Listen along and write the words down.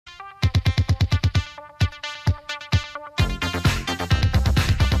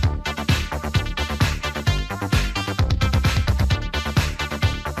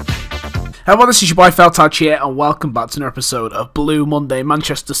Hello, this is your boy Feltouch here, and welcome back to another episode of Blue Monday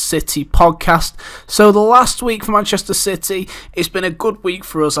Manchester City podcast. So the last week for Manchester City, it's been a good week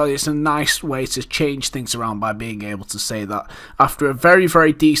for us. It's a nice way to change things around by being able to say that after a very,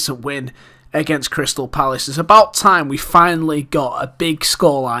 very decent win against Crystal Palace. It's about time we finally got a big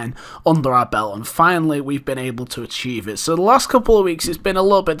scoreline under our belt, and finally we've been able to achieve it. So the last couple of weeks it's been a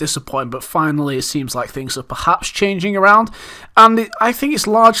little bit disappointing, but finally it seems like things are perhaps changing around, and I think it's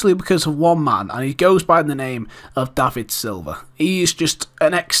largely because of one man, and he goes by the name of David Silva. He is just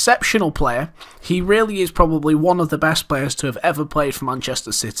an exceptional player. He really is probably one of the best players to have ever played for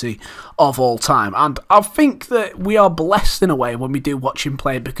Manchester City of all time, and I think that we are blessed in a way when we do watch him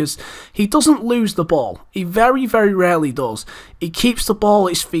play, because he doesn't lose the ball. He very, very rarely does. He keeps the ball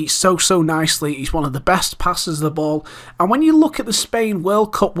at his feet so nicely. He's one of the best passers of the ball, and when you look at the Spain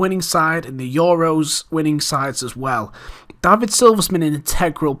World Cup winning side and the Euros winning sides as well, David Silva's been an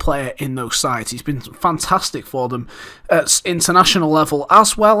integral player in those sides. He's been fantastic for them at international level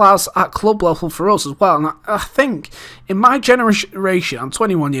as well as at club level for us as well. And I think in my generation, I'm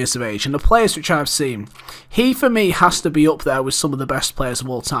 21 years of age, and the players which I've seen, he for me has to be up there with some of the best players of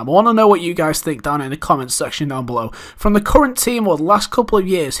all time. I want to know what you guys think down in the comments section down below. From the current team or the last couple of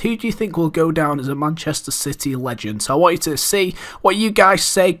years, who do you think will go down as a Manchester City legend? So I want you to see what you guys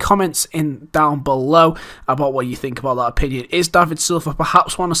say. Comments in down below about what you think about that opinion. Is David Silva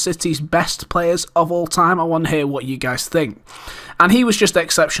perhaps one of City's best players of all time? I want to hear what you guys think. And he was just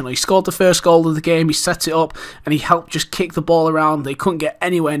exceptional. He scored the first goal of the game, he set it up, and he helped just kick the ball around. They couldn't get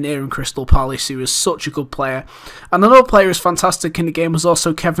anywhere near him, Crystal Palace. He was such a good player. And another player who was fantastic in the game was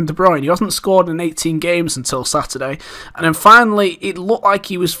also Kevin De Bruyne. He hasn't scored in 18 games until Saturday. And then finally, it looked like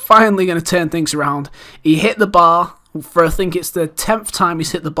he was finally going to turn things around. He hit the bar. For I think it's the 10th time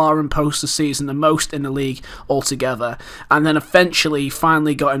he's hit the bar and post this season, the most in the league altogether. And then eventually he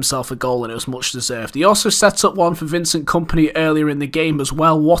finally got himself a goal, and it was much deserved. He also set up one for Vincent Kompany earlier in the game as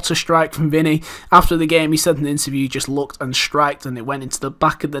well. What a strike from Vinny. After the game he said in the interview he just looked and striked and it went into the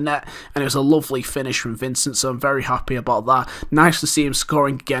back of the net, and it was a lovely finish from Vincent, so I'm very happy about that. Nice to see him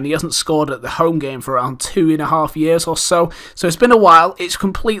scoring again. He hasn't scored at the home game for around 2.5 years or so it's been a while. It's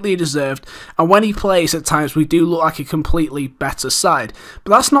completely deserved, and when he plays at times we do look like a completely better side.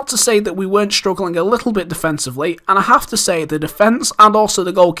 But that's not to say that we weren't struggling a little bit defensively, and I have to say the defence and also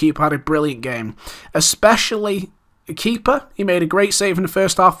the goalkeeper had a brilliant game, especially the keeper. He made a great save in the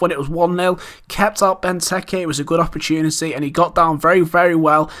first half when it was 1-0, kept out Benteke. It was a good opportunity, and he got down very, very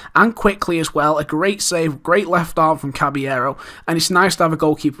well and quickly as well. A great save, great left arm from Caballero, and it's nice to have a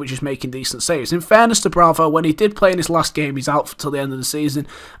goalkeeper which is making decent saves. In fairness to Bravo, when he did play in his last game, he's out till the end of the season,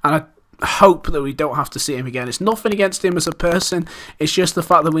 and I hope that we don't have to see him again. It's nothing against him as a person, it's just the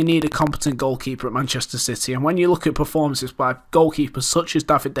fact that we need a competent goalkeeper at Manchester City, and when you look at performances by goalkeepers such as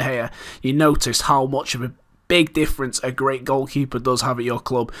David De Gea, you notice how much of a big difference a great goalkeeper does have at your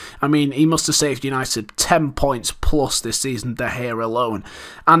club. I mean, he must have saved United 10 points plus this season, De Gea alone.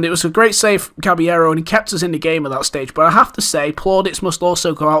 And it was a great save, Caballero, and he kept us in the game at that stage. But I have to say, plaudits must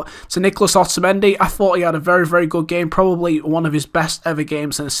also go out to Nicholas Otamendi. I thought he had a very, very good game, probably one of his best ever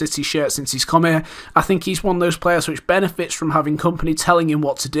games in a City shirt since he's come here. I think he's one of those players which benefits from having company telling him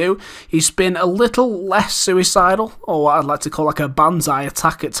what to do. He's been a little less suicidal, or what I'd like to call like a banzai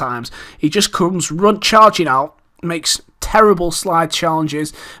attack at times. He just comes charging out, makes terrible slide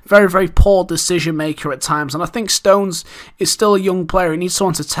challenges, very, very poor decision maker at times, and I think Stones is still a young player. He needs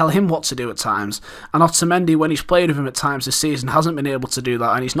someone to tell him what to do at times, and Otamendi, when he's played with him at times this season, hasn't been able to do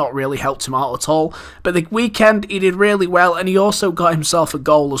that, and he's not really helped him out at all. But the weekend he did really well, and he also got himself a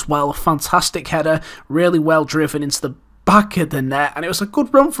goal as well, a fantastic header, really well driven into the back of the net, and it was a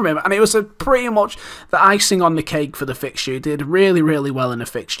good run from him, and it was pretty much the icing on the cake for the fixture. He did really, really well in the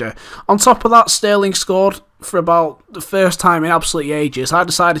fixture. On top of that, Sterling scored for about the first time in absolutely ages. I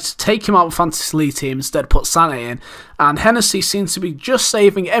decided to take him out of Fantasy League team, instead put Sané in, and Hennessy seems to be just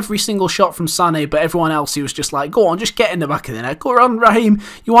saving every single shot from Sané, but everyone else he was just like, go on, just get in the back of the net, go on Raheem,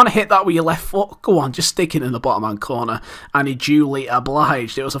 you want to hit that with your left foot, go on, just stick it in the bottom hand corner, and he duly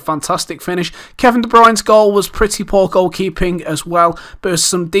obliged. It was a fantastic finish. Kevin De Bruyne's goal was pretty poor goalkeeping as well, but there's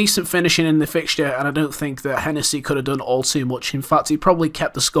some decent finishing in the fixture, and I don't think that Hennessy could have done all too much. In fact, he probably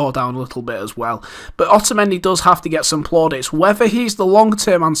kept the score down a little bit as well. But Otamendi does have to get some plaudits. Whether he's the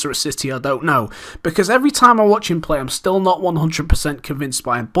long-term answer at City, I don't know, because every time I watch him play, I'm still not 100% convinced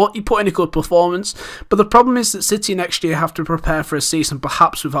by him, but he put in a good performance. But the problem is that City next year have to prepare for a season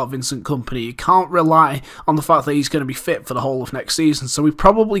perhaps without Vincent Kompany. You can't rely on the fact that he's going to be fit for the whole of next season, so we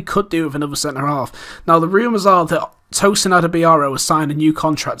probably could do with another centre-half. Now, the rumours are that Tosin Adebayor has signed a new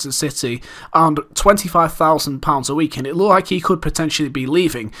contract at City and £25,000 a week, and it looked like he could potentially be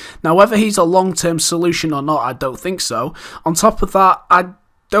leaving. Now, whether he's a long-term solution or not, I don't think so. On top of that, I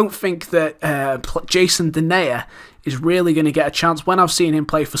don't think that Jason Denayer is really going to get a chance. When I've seen him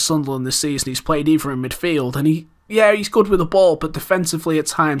play for Sunderland this season, he's played either in midfield, and he's good with the ball, but defensively at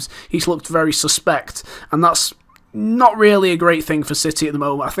times he's looked very suspect, and that's not really a great thing for City at the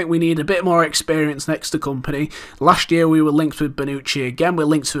moment. I think we need a bit more experience next to Company. Last year we were linked with Bonucci. Again, we're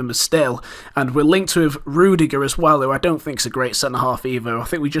linked to him still. And we're linked with Rudiger as well, who I don't think is a great centre-half either. I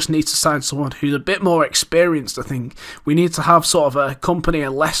think we just need to sign someone who's a bit more experienced, I think. We need to have sort of a Company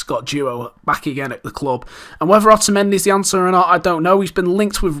and Lescott duo back again at the club. And whether Otamendi's the answer or not, I don't know. He's been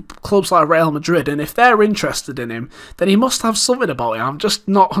linked with clubs like Real Madrid, and if they're interested in him, then he must have something about him. I'm just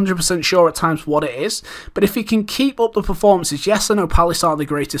not 100% sure at times what it is. But if he can keep up the performances, yes, I know Palace aren't the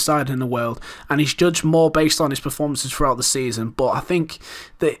greatest side in the world, and he's judged more based on his performances throughout the season, but I think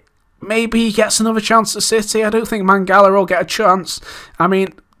that maybe he gets another chance at City. I don't think Mangala will get a chance. I mean,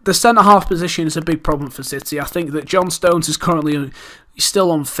 the centre-half position is a big problem for City. I think that John Stones is currently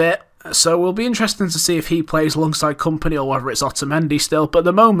still unfit, so it'll be interesting to see if he plays alongside Company or whether it's Otamendi still. But at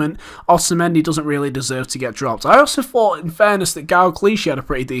the moment, Otamendi doesn't really deserve to get dropped. I also thought, in fairness, that Gael Clichy had a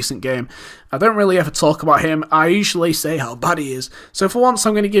pretty decent game. I don't really ever talk about him. I usually say how bad he is. So for once,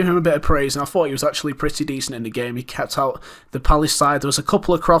 I'm going to give him a bit of praise, and I thought he was actually pretty decent in the game. He kept out the Palace side. There was a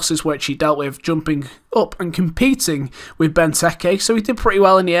couple of crosses which he dealt with, jumping up and competing with Benteke. So he did pretty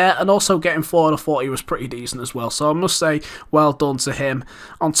well in the air, and also getting forward, I thought he was pretty decent as well. So I must say, well done to him.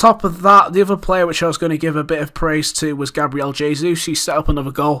 On top of that, the other player which I was going to give a bit of praise to was Gabriel Jesus. He set up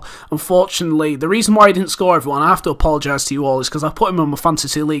another goal. Unfortunately, the reason why he didn't score, everyone, I have to apologise to you all, is because I put him on my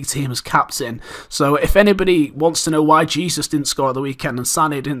fantasy league team as captain. So if anybody wants to know why Jesus didn't score at the weekend and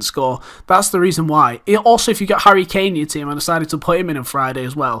Sané didn't score, that's the reason why. Also, if you got Harry Kane in your team, I decided to put him in on Friday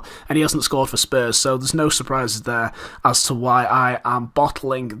as well, and he hasn't scored for Spurs, so there's no surprises there as to why I am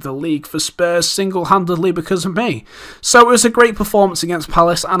bottling the league for Spurs single-handedly because of me. So it was a great performance against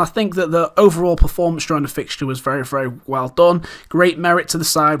Palace, and I think that the overall performance during the fixture was very, very well done. Great merit to the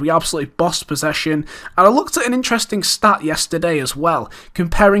side. We absolutely bossed possession, and I looked at an interesting stat yesterday as well,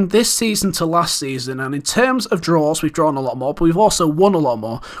 comparing this season to last season, and in terms of draws, we've drawn a lot more, but we've also won a lot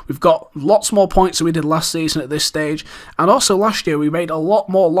more. We've got lots more points than we did last season at this stage, and also last year we made a lot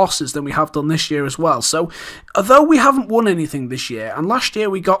more losses than we have done this year as well. So although we haven't won anything this year, and last year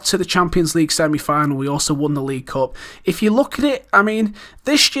we got to the Champions League semi-final, we also won the League Cup. If you look at it, I mean,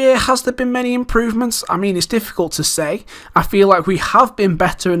 this year, has there been many improvements? I mean, it's difficult to say. I feel like we have been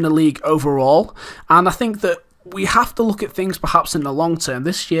better in the league overall, and I think that we have to look at things perhaps in the long term.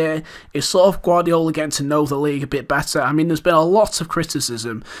 This year is sort of Guardiola getting to know the league a bit better. I mean, there's been a lot of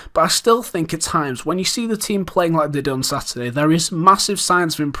criticism, but I still think at times when you see the team playing like they did on Saturday, there is massive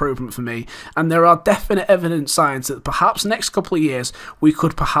signs of improvement for me, and there are definite evident signs that perhaps next couple of years we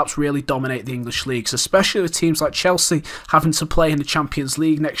could perhaps really dominate the English leagues, especially with teams like Chelsea having to play in the Champions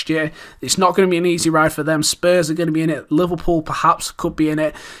League next year. It's not going to be an easy ride for them. Spurs are going to be in it. Liverpool perhaps could be in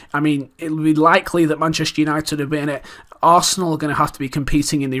it. I mean, it would be likely that Manchester United to be in it. Arsenal are going to have to be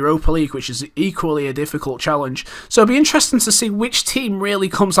competing in the Europa League, which is equally a difficult challenge. So it'll be interesting to see which team really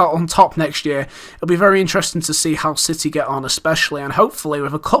comes out on top next year. It'll be very interesting to see how City get on, especially, and hopefully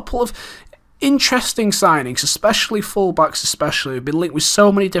with a couple of interesting signings, especially fullbacks, especially. We've been linked with so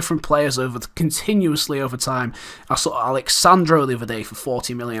many different players continuously over time. I saw Alexandro the other day for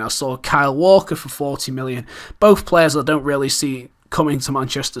 40 million. I saw Kyle Walker for 40 million. Both players I don't really see coming to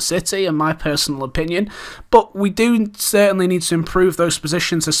Manchester City, in my personal opinion, but we do certainly need to improve those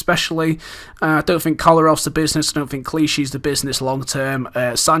positions, especially. I don't think Kollarov's the business, I don't think Clichy's the business long term.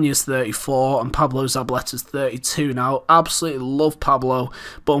 Sanya's 34 and Pablo Zabaleta's 32 now. Absolutely love Pablo,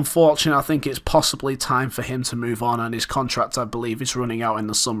 but unfortunately I think it's possibly time for him to move on, and his contract, I believe, is running out in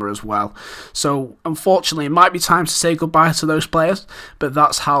the summer as well. So unfortunately it might be time to say goodbye to those players, but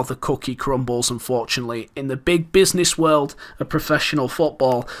that's how the cookie crumbles, unfortunately, in the big business world of professional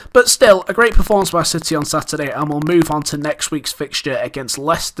football. But still, a great performance by City on Saturday, and we'll move on to next week's fixture against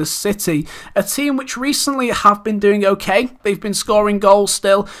Leicester City, a team which recently have been doing okay. They've been scoring goals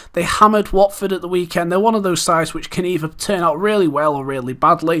still. They hammered Watford at the weekend. They're one of those sides which can either turn out really well or really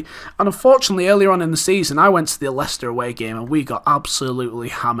badly, and unfortunately earlier on in the season I went to the Leicester away game and we got absolutely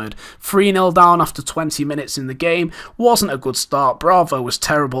hammered. 3-0 down after 20 minutes in the game. Wasn't a good start. Bravo was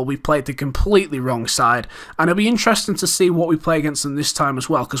terrible. We played the completely wrong side, and it'll be interesting to see what we play against them this time as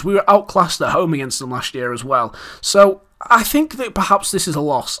well, because we were outclassed at home against them last year as well. So I think that perhaps this is a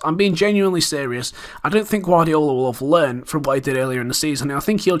loss. I'm being genuinely serious. I don't think Guardiola will have learned from what he did earlier in the season. I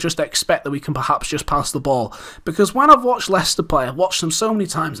think he'll just expect that we can perhaps just pass the ball. Because when I've watched Leicester play, I've watched them so many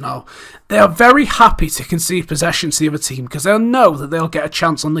times now, they are very happy to concede possession to the other team because they'll know that they'll get a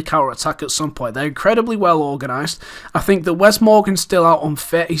chance on the counter-attack at some point. They're incredibly well organised. I think that Wes Morgan's still out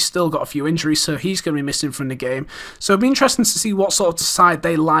unfit. He's still got a few injuries, so he's going to be missing from the game. So it'll be interesting to see what sort of side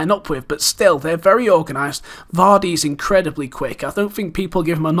they line up with. But still, they're very organised. Vardy's incredibly quick. I don't think people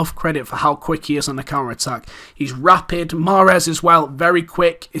give him enough credit for how quick he is on the counter-attack. He's rapid. Mahrez as well, very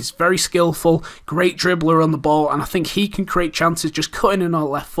quick. He's very skillful. Great dribbler on the ball. And I think he can create chances just cutting in on the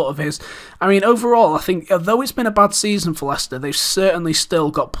left foot of his. I mean, overall, I think although it's been a bad season for Leicester, they've certainly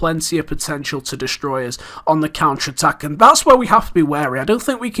still got plenty of potential to destroy us on the counter-attack. And that's where we have to be wary. I don't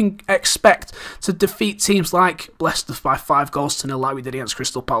think we can expect to defeat teams like Leicester by 5-0 like we did against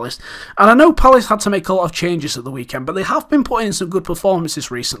Crystal Palace. And I know Palace had to make a lot of changes at the weekend, but they have been putting in some good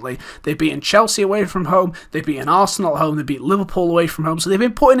performances recently. They've beaten Chelsea away from home, they've beaten Arsenal at home, they beat Liverpool away from home, so they've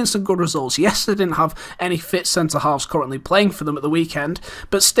been putting in some good results. Yes, they didn't have any fit centre-halves currently playing for them at the weekend,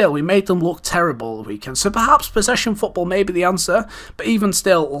 but still, we made them look terrible at the weekend. So perhaps possession football may be the answer, but even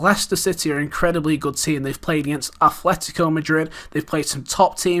still, Leicester City are an incredibly good team. They've played against Atletico Madrid, they've played some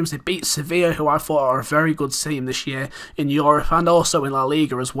top teams, they beat Sevilla, who I thought are a very good team this year in Europe and also in La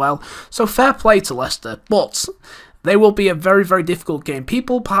Liga as well. So fair play to Leicester, but they will be a very, very difficult game.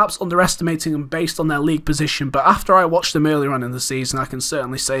 People perhaps underestimating them based on their league position, but after I watched them earlier on in the season, I can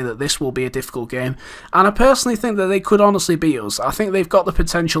certainly say that this will be a difficult game. And I personally think that they could honestly beat us. I think they've got the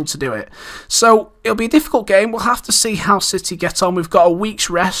potential to do it. So it'll be a difficult game. We'll have to see how City get on. We've got a week's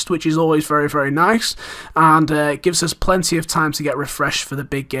rest, which is always very, very nice. And it gives us plenty of time to get refreshed for the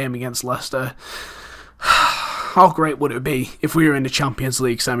big game against Leicester. How great would it be if we were in the Champions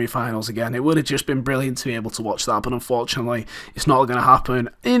League semi-finals again? It would have just been brilliant to be able to watch that, but unfortunately, it's not going to happen.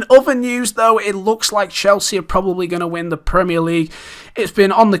 In other news, though, it looks like Chelsea are probably going to win the Premier League. It's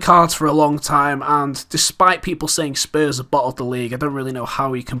been on the cards for a long time, and despite people saying Spurs have bottled the league, I don't really know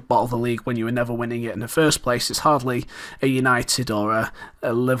how you can bottle the league when you were never winning it in the first place. It's hardly a United or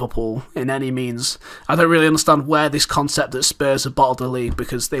a Liverpool in any means. I don't really understand where this concept that Spurs have bottled the league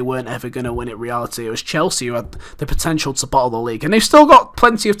because they weren't ever going to win it reality. It was Chelsea who had the potential to bottle the league, and they've still got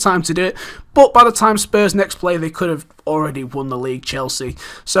plenty of time to do it, but by the time Spurs next play, they could have already won the league, Chelsea.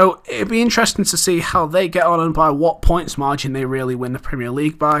 So it'd be interesting to see how they get on and by what points margin they really win the Premier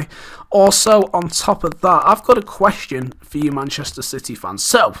League by. Also, on top of that, I've got a question for you Manchester City fans.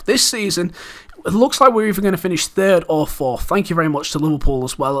 So, this season, it looks like we're either going to finish 3rd or 4th. Thank you very much to Liverpool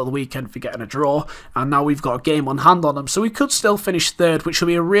as well at the weekend for getting a draw. And now we've got a game on hand on them. So we could still finish 3rd, which will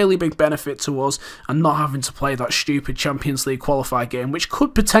be a really big benefit to us. And not having to play that stupid Champions League qualifier game, which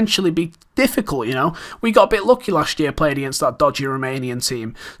could potentially be difficult, you know. We got a bit lucky last year playing against that dodgy Romanian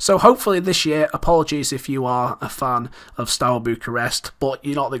team. So hopefully this year, apologies if you are a fan of Steaua Bucharest, but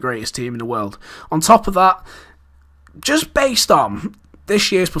you're not the greatest team in the world. On top of that, just based on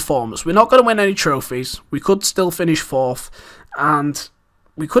this year's performance, we're not going to win any trophies. We could still finish 4th, and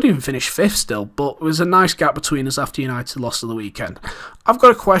we could even finish 5th still, but there's a nice gap between us after United lost at the weekend. I've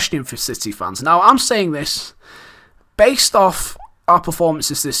got a question for City fans. Now, I'm saying this based off our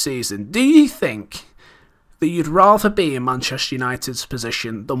performances this season. Do you think that you'd rather be in Manchester United's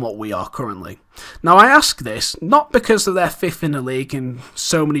position than what we are currently? Now, I ask this not because of their 5th in the league and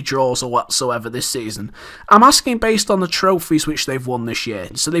so many draws or whatsoever this season. I'm asking based on the trophies which they've won this year.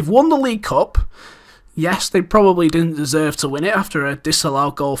 So they've won the League Cup. Yes, they probably didn't deserve to win it after a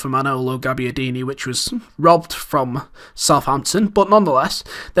disallowed goal from Manolo Gabbiadini, which was robbed from Southampton, but nonetheless,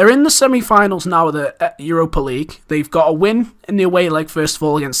 they're in the semi-finals now of the Europa League. They've got a win in the away leg, first of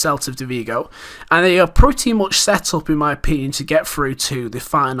all, against Celta de Vigo, and they are pretty much set up, in my opinion, to get through to the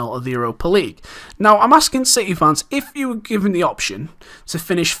final of the Europa League. Now, I'm asking City fans, if you were given the option to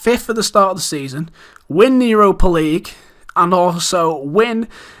finish 5th at the start of the season, win the Europa League, and also win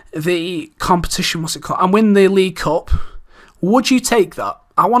the competition, what's it called, and win the League Cup, would you take that?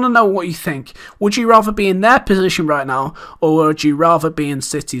 I want to know what you think. Would you rather be in their position right now, or would you rather be in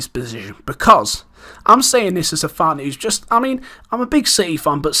City's position? Because I'm saying this as a fan who's just, I mean, I'm a big City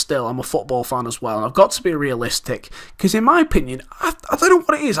fan, but still, I'm a football fan as well. And I've got to be realistic, because in my opinion, I don't know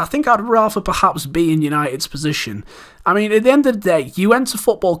what it is. I think I'd rather perhaps be in United's position. I mean, at the end of the day, you enter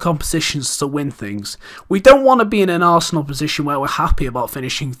football competitions to win things. We don't want to be in an Arsenal position where we're happy about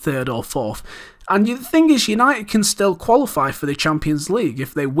finishing 3rd or 4th. And the thing is, United can still qualify for the Champions League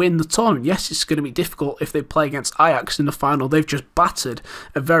if they win the tournament. Yes, it's going to be difficult if they play against Ajax in the final. They've just battered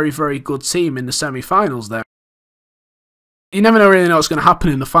a very, very good team in the semi-finals there. You never really know what's going to happen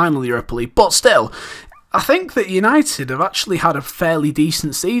in the final of the Europa League, but still, I think that United have actually had a fairly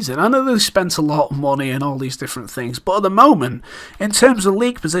decent season. I know they've spent a lot of money and all these different things, but at the moment, in terms of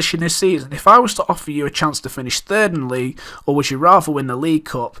league position this season, if I was to offer you a chance to finish third in the league, or would you rather win the League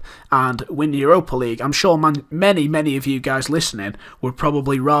Cup and win the Europa League, I'm sure many of you guys listening would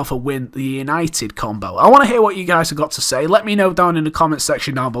probably rather win the United combo. I want to hear what you guys have got to say. Let me know down in the comment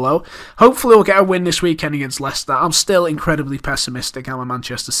section down below. Hopefully we'll get a win this weekend against Leicester. I'm still incredibly pessimistic. I'm a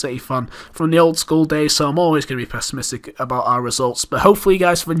Manchester City fan from the old school days, so I'm always going to be pessimistic about our results. But hopefully you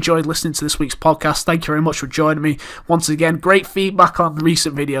guys have enjoyed listening to this week's podcast. Thank you very much for joining me. Once again, great feedback on the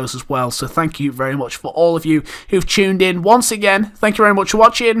recent videos as well. So thank you very much for all of you who've tuned in. Once again, thank you very much for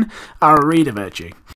watching. Arrivederci.